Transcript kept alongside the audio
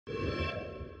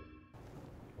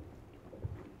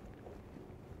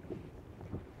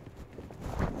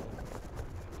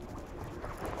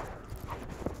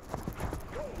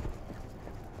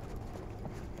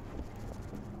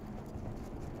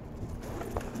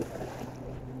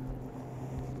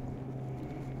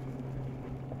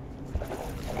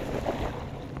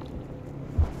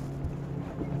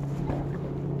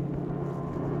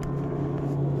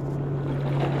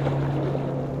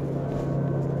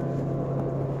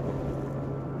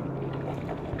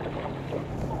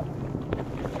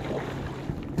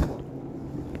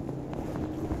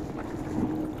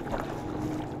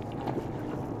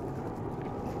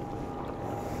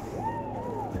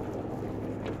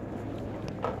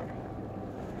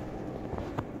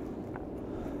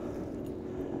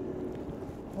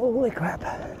Holy crap.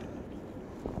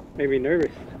 Made me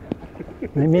nervous.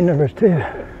 Made me nervous too.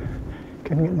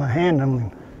 Couldn't get my hand on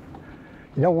them.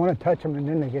 You don't want to touch them and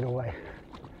then they get away.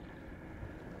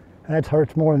 That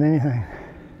hurts more than anything.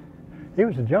 He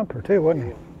was a jumper too, wasn't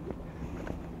he?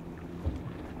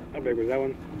 How big was that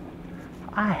one?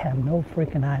 I have no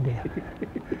freaking idea.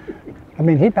 I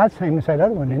mean, he about the same as that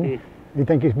other one, didn't he? You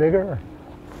think he's bigger? Or?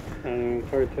 I don't know, it's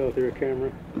hard to tell through a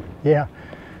camera. Yeah.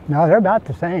 No, they're about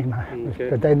the same. Okay.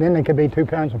 But then they could be 2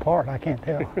 pounds apart. I can't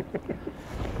tell.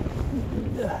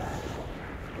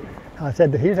 I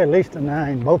said that he's at least a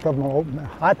 9. Both of them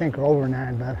are, I think, are over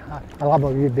 9, but a lot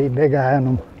of you'd be big eye on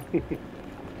them.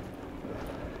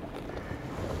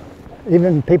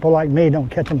 Even people like me don't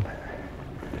catch them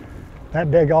that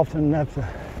big often enough to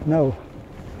know.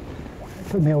 It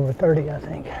put me over 30, I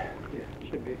think. Yeah,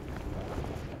 should be.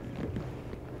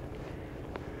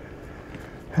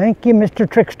 Thank you, Mr.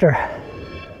 Trickster.